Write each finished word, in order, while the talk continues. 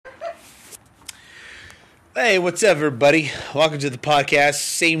Hey, what's up, everybody? Welcome to the podcast.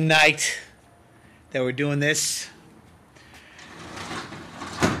 Same night that we're doing this.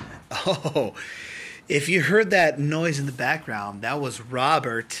 Oh, if you heard that noise in the background, that was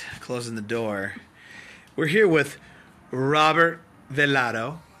Robert closing the door. We're here with Robert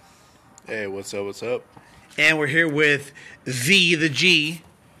Velado. Hey, what's up? What's up? And we're here with V the G.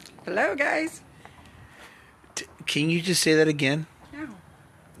 Hello, guys. Can you just say that again?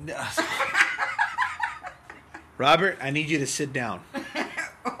 No. Robert, I need you to sit down.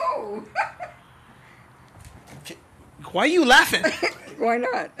 Oh. Why are you laughing? Why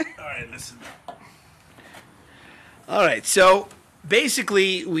not? All right, listen. All right, so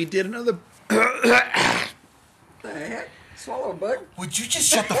basically we did another... The heck? Swallow a bug? Would you just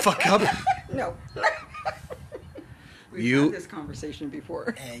shut the fuck up? No. We've You- had this conversation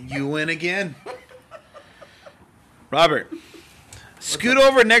before. And you win again. Robert, scoot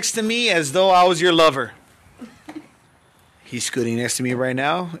over next to me as though I was your lover. He's scooting next to me right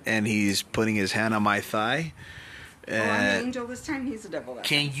now, and he's putting his hand on my thigh. I'm the angel this time. He's the devil that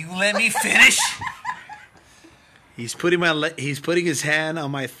time. Can you let me finish? He's putting his hand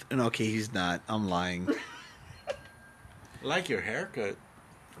on my... okay, he's not. I'm lying. I like your haircut.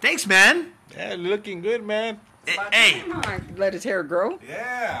 Thanks, man. Yeah, looking good, man. Hey, Let his hair grow.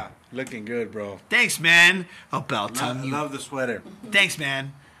 Yeah, looking good, bro. thanks, man. About time I you... love the sweater. Thanks,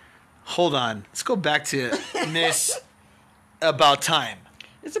 man. Hold on. Let's go back to Miss About Time.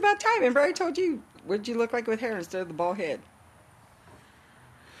 It's about time. Remember I told you, what'd you look like with hair instead of the bald head?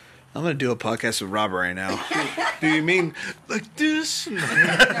 I'm going to do a podcast with Robert right now. Do you mean like this?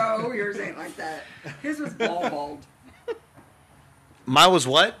 No, yours ain't like that. His was bald. Mine was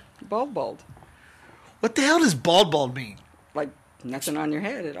what? Bald. What the hell does bald mean? Like nothing on your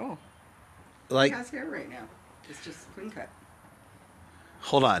head at all. Like, He has hair right now. It's just clean cut.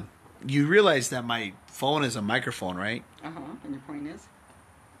 hold on. You realize that my phone is a microphone, right? Uh-huh. And your point is?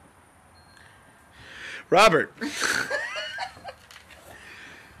 Robert.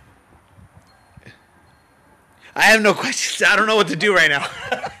 I have no questions. I don't know what to do right now.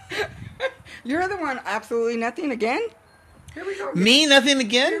 You're the one, absolutely nothing again? Here we go again. Me, nothing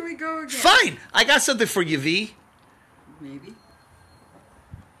again? Here we go again. Fine. I got something for you, V. Maybe.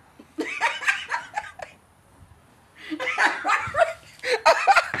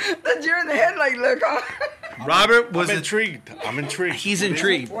 The deer in the headlight look, huh? Robert was I'm intrigued. I'm intrigued. He's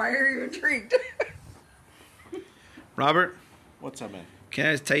intrigued. Why are you intrigued? Robert, What's up, man? can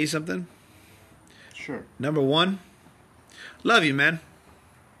I tell you something? Sure. Number one, love you, man.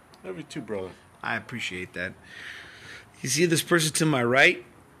 Love you too, brother. I appreciate that. You see this person to my right,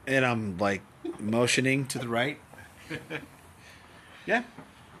 and I'm like motioning to the right. Yeah.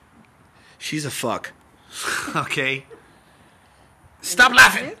 She's a fuck. Okay. Stop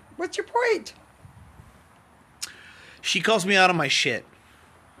laughing. What's your point? She calls me out on my shit.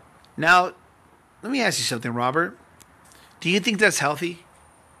 Now, let me ask you something, Robert. Do you think that's healthy?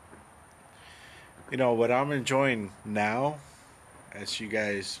 You know what I'm enjoying now, as you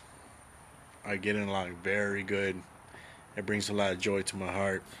guys are getting along very good. It brings a lot of joy to my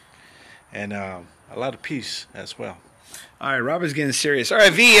heart, and a lot of peace as well. All right, Robert's getting serious. All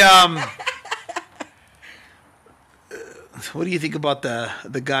right, V. What do you think about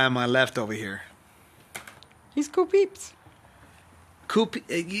the guy on my left over here? He's cool peeps. Coop,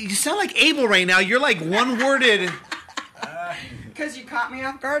 you sound like Abel right now. You're like one-worded. Because you caught me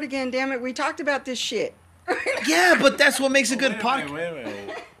off guard again, damn it. We talked about this shit. Yeah, but that's what makes a good podcast. Wait a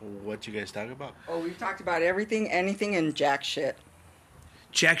minute. What you guys talk about? Oh, we've talked about everything, anything, and jack shit.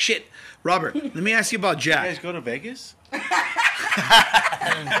 Jack shit. Robert, let me ask you about You guys Jack. go to Vegas?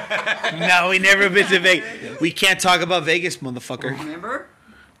 No, we never been to Vegas. We can't talk about Vegas, motherfucker. Remember?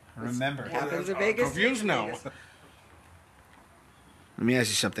 Remember. It happens in Vegas. Confused now. Vegas. Let me ask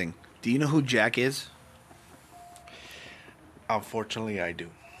you something. Do you know who Jack is? Unfortunately, I do.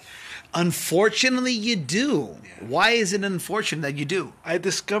 Unfortunately, you do. Why is it unfortunate that you do? I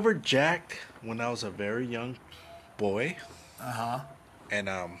discovered Jack when I was a very young boy, and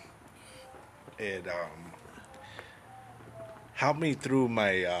it helped me through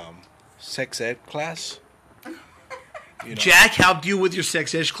my sex ed class. You know. Jack helped you with your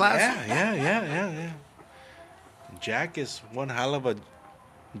sex ed class? Yeah. Jack is one hell of a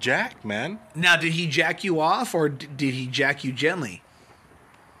Jack, man. Now, did he jack you off, or did he jack you gently?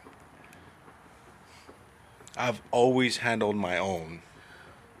 I've always handled my own.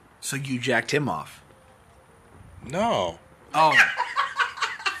 So you jacked him off? No. Oh.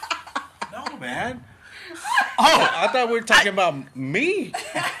 No, man. Oh, I thought we were talking about me.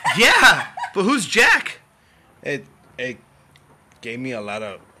 yeah. But who's Jack? It gave me a lot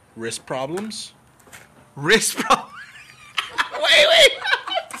of wrist problems. Wrist problem. Wait.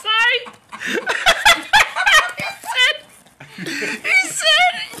 Sorry. He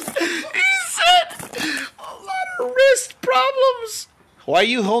said a lot of wrist problems. Why are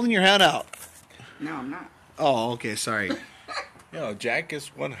you holding your hand out? No, I'm not. Oh, okay. Sorry. You know, Jack is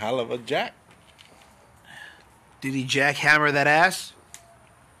one hell of a Jack. Did he jackhammer that ass?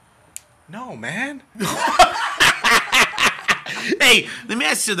 No, man. Hey, let me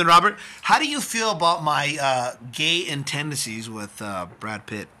ask you something, Robert. How do you feel about my gay tendencies with Brad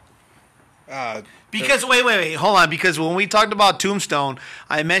Pitt? Because wait, hold on. Because when we talked about Tombstone,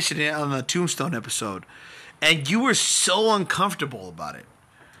 I mentioned it on the Tombstone episode, and you were so uncomfortable about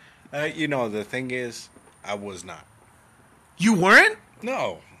it. You know, the thing is, I was not. You weren't?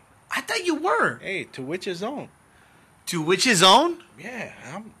 No. I thought you were. Hey, to which his own. To which his own? Yeah,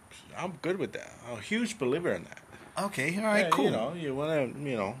 I'm good with that. I'm a huge believer in that. Okay, all right, Yeah, cool. You know, you want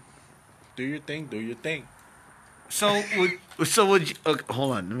to, do your thing, do your thing. So would you, okay,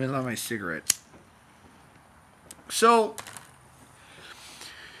 hold on, let me light my cigarette. So,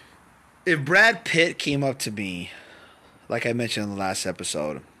 if Brad Pitt came up to me, like I mentioned in the last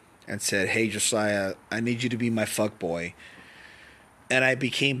episode, and said, "Hey Josiah, I need you to be my fuckboy," and I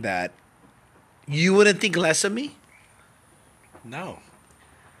became that, you wouldn't think less of me? No.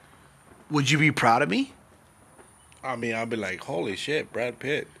 Would you be proud of me? I mean, I'll be like, holy shit, Brad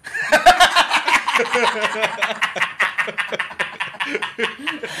Pitt.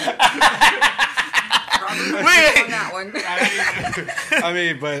 Wait. On that one. I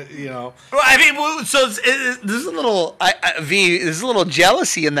mean, but, Well, I mean, so there's a little, there's a little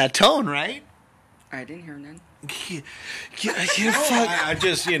jealousy in that tone, right? I didn't hear none. I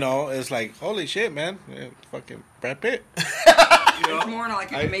just, it's like, holy shit, man. Yeah, fucking Brad Pitt. It's more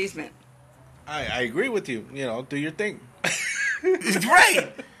like an amazement. I agree with you. Do your thing.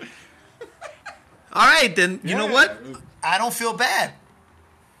 Right. All right, then, you know what? I don't feel bad.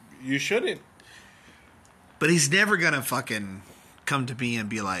 You shouldn't. But he's never going to fucking come to me and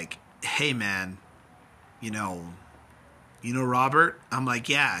be like, "Hey, man, you know, Robert?" I'm like,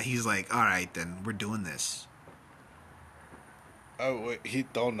 "Yeah." He's like, "All right, then, we're doing this." Oh, wait, he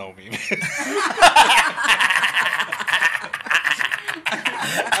don't know me.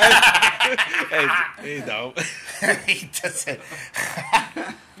 He don't. He doesn't.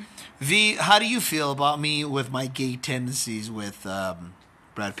 V, how do you feel about me with my gay tendencies with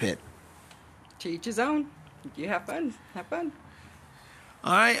Brad Pitt? To each his own. You have fun. Have fun.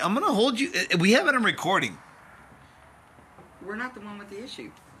 All right, I'm going to hold you. We have it on recording. We're not the one with the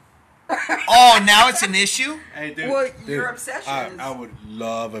issue. Oh, now it's an issue? Hey, dude, Well, your obsession is... I would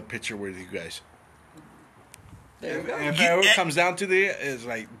love a picture with you guys. There you go. If it ever comes down to it's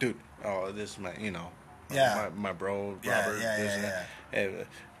like, dude, this is my, Yeah. my bro, Robert. Yeah.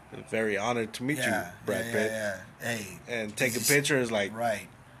 Very honored to meet you, Brad Pitt. Yeah. Hey. And take a picture is like... Right.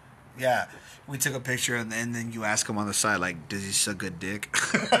 Yeah. We took a picture, and then you ask him on the side, like, does he suck good dick?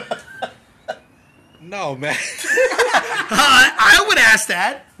 No, man. I would ask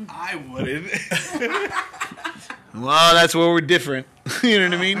that. I wouldn't. Well, that's where we're different. You know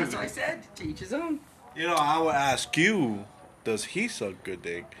what I mean? That's what I said. To each his own. I would ask you, does he suck good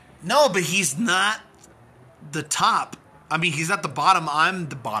dick? No, but he's not the top. I mean, he's not the bottom. I'm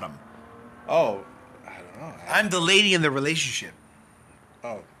the bottom. Oh, I don't know. I'm the lady in the relationship.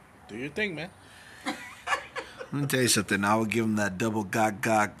 Oh, do your thing, man. Let me tell you something. I would give him that double gok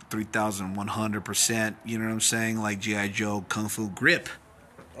 3,100%. You know what I'm saying? Like G.I. Joe Kung Fu grip.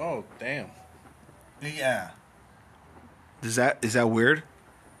 Oh, damn. Yeah. Is that weird?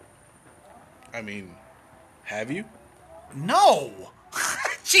 I mean, have you? No.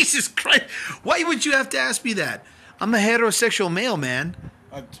 Jesus Christ. Why would you have to ask me that? I'm a heterosexual male, man.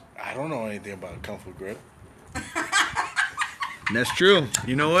 I don't know anything about Kung Fu grip. That's true.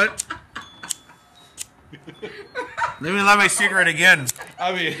 You know what? Let me light my cigarette again.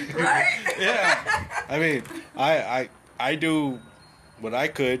 I mean, yeah. I mean, I do what I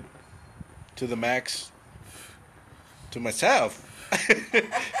could to the max to myself.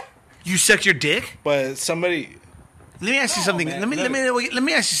 You sucked your dick? But somebody... Let me ask you something. Man, Let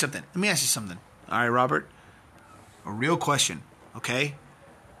me ask you something. All right, Robert. A real question, okay?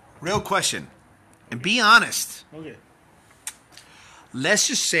 Real question. And be honest. Okay. Let's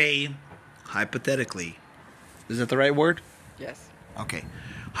just say, hypothetically, is that the right word? Yes. Okay.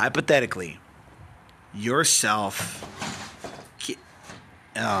 Hypothetically, yourself.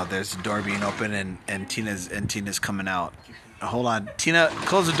 Oh, there's the door being open and Tina's coming out. Hold on, Tina,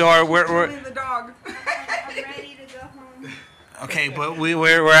 close the door. We're The dog. I'm ready to go home. okay, but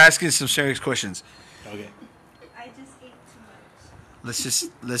we're asking some serious questions. Okay. I just ate too much.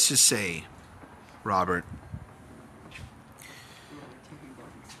 Let's just say, Robert.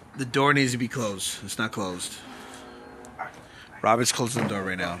 The door needs to be closed. It's not closed. Robert's closing the door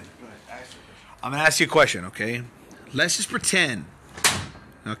right now. I'm going to ask you a question, okay? Let's just pretend.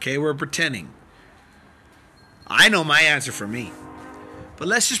 Okay, we're pretending. I know my answer for me. But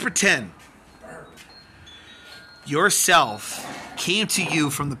let's just pretend. Yourself came to you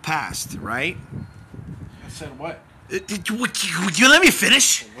from the past, right? I said what? Would you let me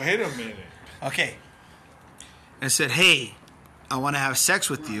finish? Wait a minute. Okay. And said, hey, I want to have sex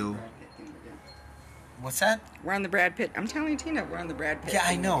with you. What's that? We're on the Brad Pitt. I'm telling Tina, we're on the Brad Pitt. Yeah,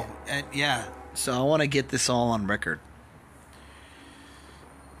 I know. Yeah. So I want to get this all on record.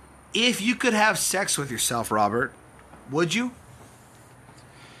 If you could have sex with yourself, Robert, would you?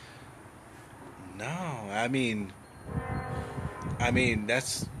 No, I mean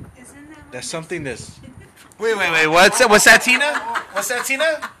that's something that's. Wait. What's that, Tina? What's that,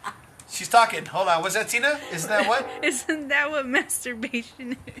 Tina? She's talking. Hold on. What's that, Tina? Isn't that what? Isn't that what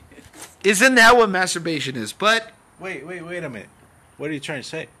masturbation is? Isn't that what masturbation is? But Wait a minute. What are you trying to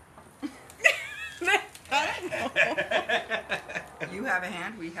say? You have a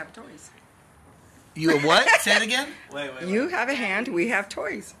hand, we have toys. you what? Say it again. Wait. You have a hand, we have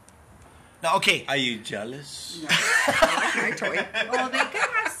toys. No, okay. Are you jealous? No, I like my toy. Well, they could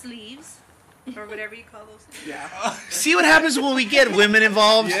have sleeves. Or whatever you call those things. Yeah. See what happens when we get women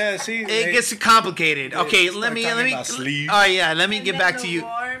involved? Yeah, see, It gets complicated. Okay, let me. about sleeves. Oh yeah, let me And get then back the to you.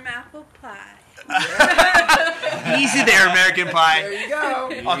 warm apple pie. Easy there, American There Pie. you go.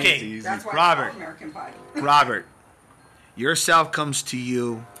 Okay, Easy. That's why Robert. it's called American Pie. Robert, yourself comes to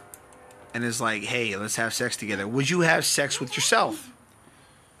you and is like, "Hey, let's have sex together." Would you have sex with yourself?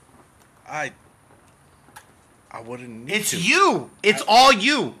 I wouldn't need It's to. you. It's all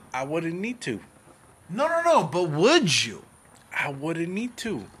you. I wouldn't need to. No. But would you? I wouldn't need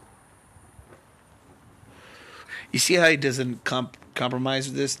to. You see how he doesn't compromise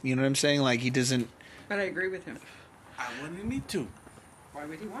with this? You know what I'm saying? Like he doesn't. But I agree with him. I wouldn't need to. Why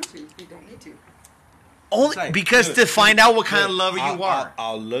would he want to? He don't need to. Only It's like, because look, to find out what kind of look, lover you are.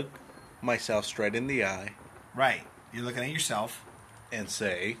 I'll look myself straight in the eye Right. You're looking at yourself. and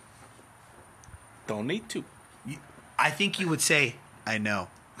say, "Don't need to." I think you would say, "I know."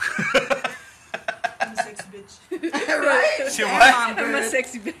 I'm a sexy bitch. Right? See Damn, what? I'm I'm a good.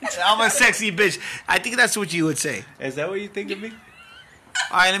 sexy bitch. I'm a sexy bitch. I think that's what you would say. Is that what you think of me?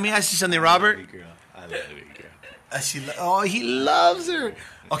 All right, let me ask you something, Robert. Hey, girl. I love you, girl. He loves her.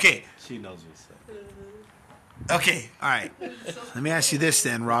 Okay, She knows what's up. okay, all right. Let me ask you this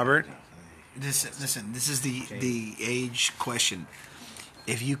then, Robert. Listen, this is the age question.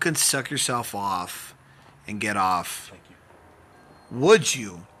 If you could suck yourself off and get off, Thank you. would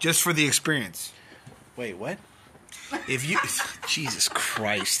you, just for the experience? Wait, what? If you, Jesus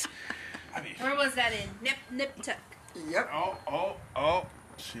Christ. Where was that in? Nip tuck. Yep. Oh.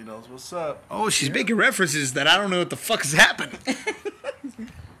 She knows what's up. Oh, she's making references that I don't know what the fuck is happening.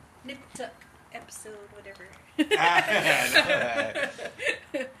 Nip tuck episode, whatever.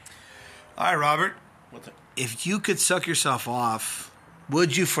 All right, Robert. What's up? If you could suck yourself off,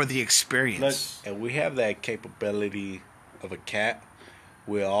 would you for the Look, experience? and we have that capability of a cat.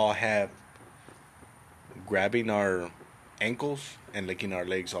 We all have grabbing our ankles and licking our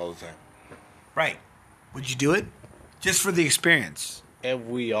legs all the time. Right. Would you do it? Just for the experience. If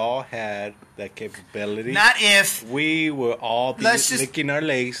we all had that capability, Not if. we would all be Let's just- licking our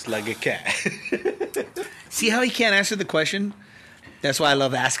legs like a cat. See how he can't answer the question? That's why I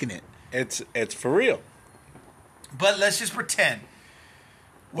love asking it. It's for real. But let's just pretend.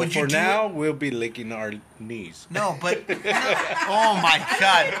 But for now, we'll be licking our knees. No, but. Oh my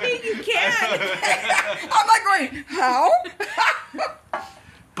God. You can. I'm like going, how?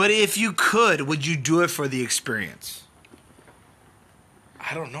 But if you could, would you do it for the experience?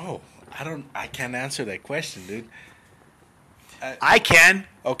 I don't know. I can't answer that question, dude. I can.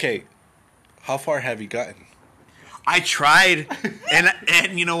 Okay, how far have you gotten? I tried.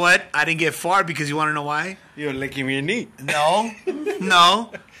 And you know what? I didn't get far because you want to know why? You're licking your knee. No.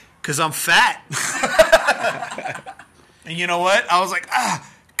 Because I'm fat. And you know what? I was like,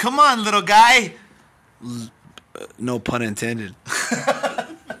 come on, little guy. No pun intended.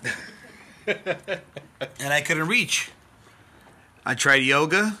 And I couldn't reach. I tried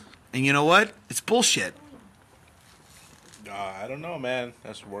yoga, and you know what? It's bullshit. I don't know, man.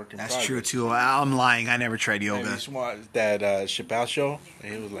 That's a work in That's progress. true, too. I'm lying. I never tried And yoga. you saw that Chappelle show,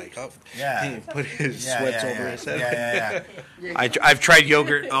 and he was like, oh, Yeah. he put his sweats over his head. Yeah. I've tried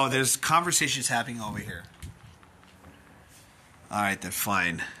yoga. Oh, there's conversations happening over here. All right, then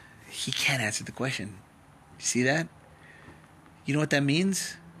fine. He can't answer the question. You see that? You know what that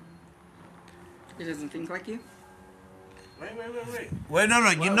means? He doesn't think like you? Wait. Wait, no.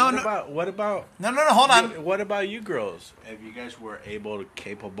 What about? No, hold on. What about you girls? If you guys were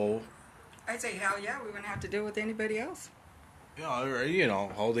capable, I'd say, hell yeah, we wouldn't have to deal with anybody else.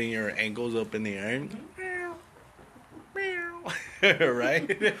 holding your ankles up in the air. Right?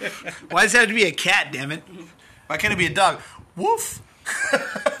 Why does it have to be a cat, damn it? Why can't it be a dog? Woof.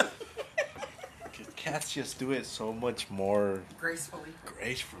 Cats just do it so much more Gracefully.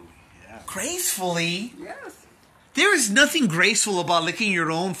 gracefully. Yeah. Gracefully? Yes. There is nothing graceful about licking your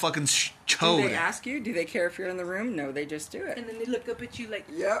own fucking Do chode. they ask you? Do they care if you're in the room? No, they just do it. And then they look up at you like,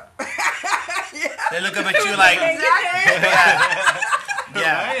 Yep. They look up at you like,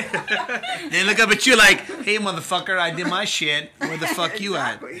 yeah. They look up at you like, hey, motherfucker, I did my shit. Where the fuck you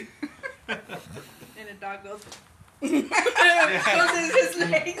at? Exactly. and a dog goes, closes his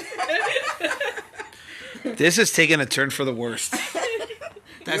legs. This is taking a turn for the worst.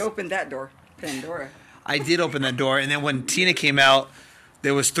 You opened that door. Pandora. I did open that door, and then when Tina came out,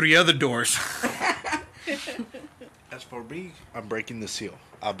 there was 3 other doors. As for me, I'm breaking the seal.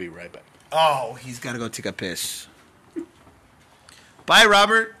 I'll be right back. Oh, he's got to go take a piss. Bye,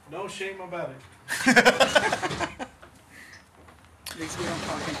 Robert. No shame about it. At least we don't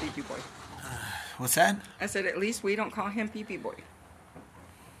call him Pee-Pee Boy. What's that? I said, at least we don't call him Pee-Pee Boy.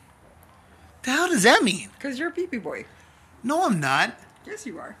 The hell does that mean? Because you're a Pee-Pee Boy. No, I'm not. Yes,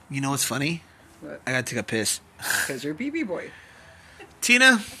 you are. You know what's funny? What? I got to take a piss. Because you're a Pee-Pee Boy.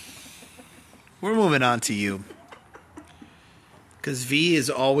 Tina, we're moving on to you. Because V is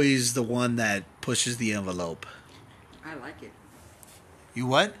always the one that pushes the envelope. I like it. You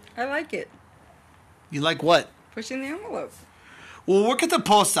what? I like it. You like what? Pushing the envelope. Well, work at the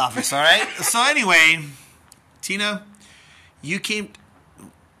post office, all right? So anyway, Tina, you came...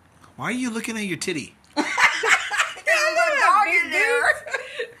 Why are you looking at your titty?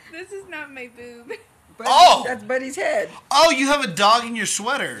 This is not my boob. Buddy, Oh! That's Buddy's head. Oh, you have a dog in your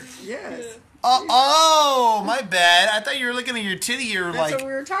sweater. Yes. Oh, my bad. I thought you were looking at your titty. You were That's like, what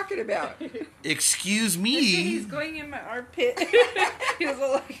we were talking about. excuse He's me. going in my armpit. He was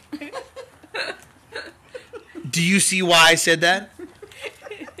all like, Do you see why I said that?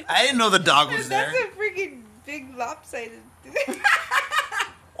 I didn't know the dog was there. that's a freaking big lopsided.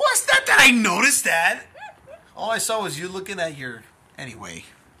 Well, it's not that I noticed that. All I saw was you looking at your... Anyway.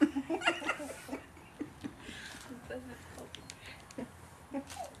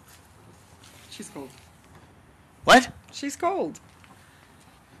 She's cold. What? She's cold.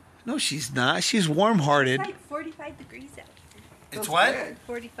 No, she's not. She's warm-hearted. It's like 45 degrees out here. It's Feels what? Good.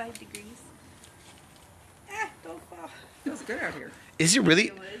 45 degrees. Don't fall. Feels good out here. Is it really?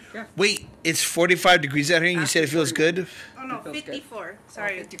 It was. Yeah. Wait, it's 45 degrees out here and you said it feels good? Oh no, It feels good. 54.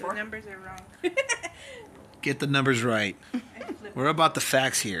 Sorry, 54? the numbers are wrong. Get the numbers right. I flipped. We're about the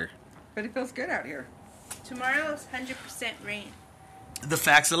facts here. But it feels good out here. Tomorrow's 100% rain. The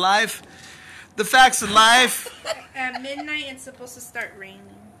facts alive? The facts alive? At midnight, it's supposed to start raining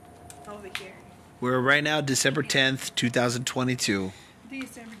over here. We're right now December 10th, 2022.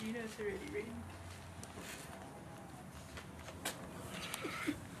 December, do you know it's already raining?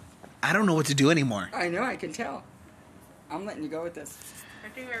 I don't know what to do anymore. I know, I can tell. I'm letting you go with this. I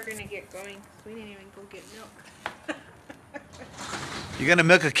think we were gonna get going. We didn't even go get milk. You're going to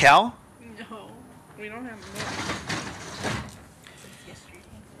milk a cow? No, we don't have milk. Since yesterday.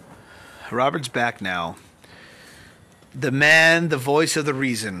 Robert's back now. The man, the voice of the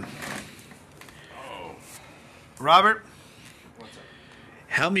reason. Robert, What's up?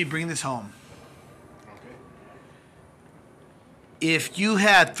 help me bring this home. Okay. If you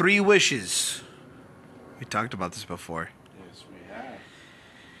had 3 wishes, we talked about this before, Yes, we have.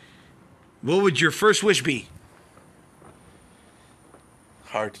 what would your first wish be?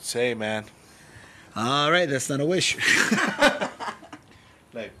 Hard to say, man. All right, that's not a wish.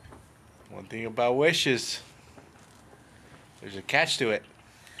 Like, one thing about wishes, there's a catch to it.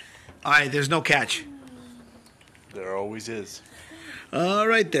 All right, there's no catch. There always is. All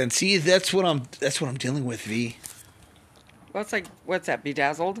right then. See, that's what I'm dealing with, V. Well, it's like, what's that,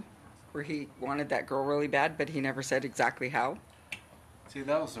 Bedazzled? Where he wanted that girl really bad, but he never said exactly how. See,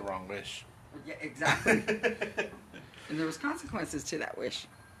 that was the wrong wish. Yeah, exactly. And there was consequences to that wish.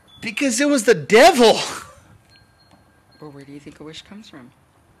 Because it was the devil. Well, where do you think a wish comes from?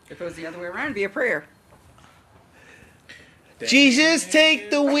 If it was the other way around, it'd be a prayer. Jesus,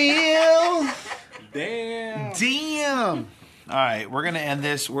 take the wheel. Damn. Damn. All right, we're going to end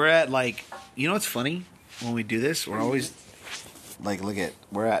this. We're at you know what's funny? When we do this, we're always look at,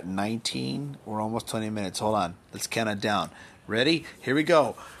 we're at 19. We're almost 20 minutes. Hold on. Let's count it down. Ready? Here we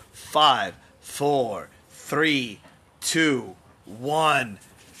go. 5, 4, 3, 2, 1.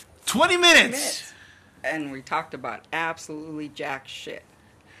 20 minutes. And we talked about absolutely jack shit.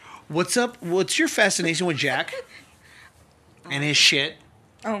 What's up? What's your fascination with Jack and his shit?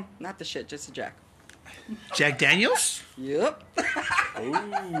 Oh, not the shit, just the jack. Jack Daniels? Yep.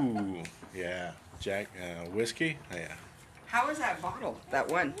 Ooh, yeah. Jack, whiskey? Yeah. How was that bottle? That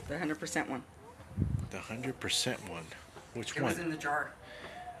one, the 100% one. The 100% one. Which It one? was in the jar.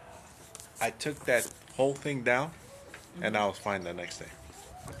 I took that whole thing down, and I was fine the next day.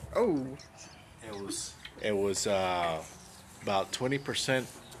 Oh. It was about 20%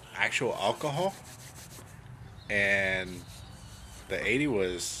 actual alcohol, and the 80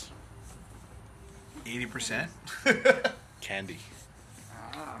 was 80%? candy.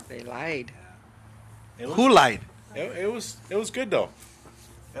 Ah, they lied. Who lied? It was good though.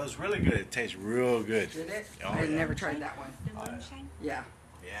 It was really good. It tastes real good. Did it? Oh, I yeah. never tried that one. The moonshine? Yeah.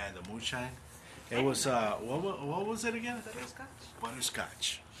 Yeah, the moonshine. It was what was it again? Butterscotch?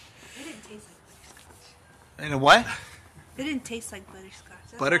 Butterscotch. It didn't taste like butterscotch. And a what? It didn't taste like butterscotch.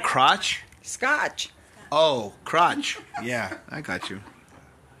 That's Butter why crotch? Scotch. Oh, crotch. Yeah, I got you.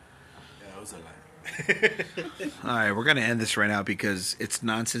 Yeah, it was a lie. All right, we're going to end this right now because it's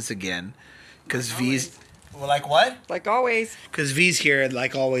nonsense again. Because V's... Well, like what? Like always. Because V's here,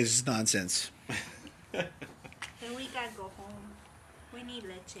 like always, is nonsense. Then we gotta go home. We need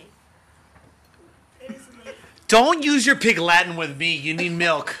leche. It is late. Don't use your pig Latin with me. You need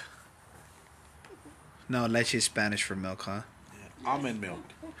milk. No, leche is Spanish for milk, huh? Almond milk.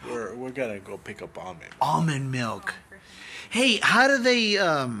 We're gonna go pick up almond. Almond milk. Hey, how do they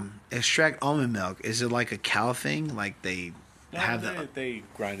extract almond milk? Is it like a cow thing? Like they have the... They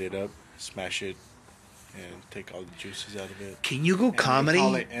grind it up, smash it, and take all the juices out of it. Can you go And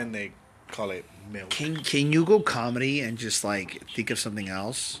comedy? They call it milk. Can you go comedy and just like think of something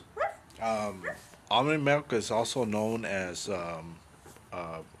else? Almond milk is also known as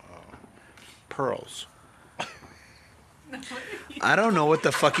pearls. I don't know what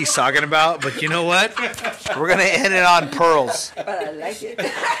the fuck he's talking about, but you know what? We're gonna end it on pearls. But I like it.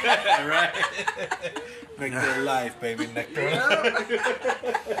 Right? Nectar life, baby. Nectar.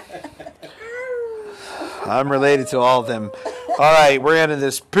 I'm related to all of them. All right, we're ending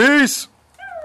this. Peace.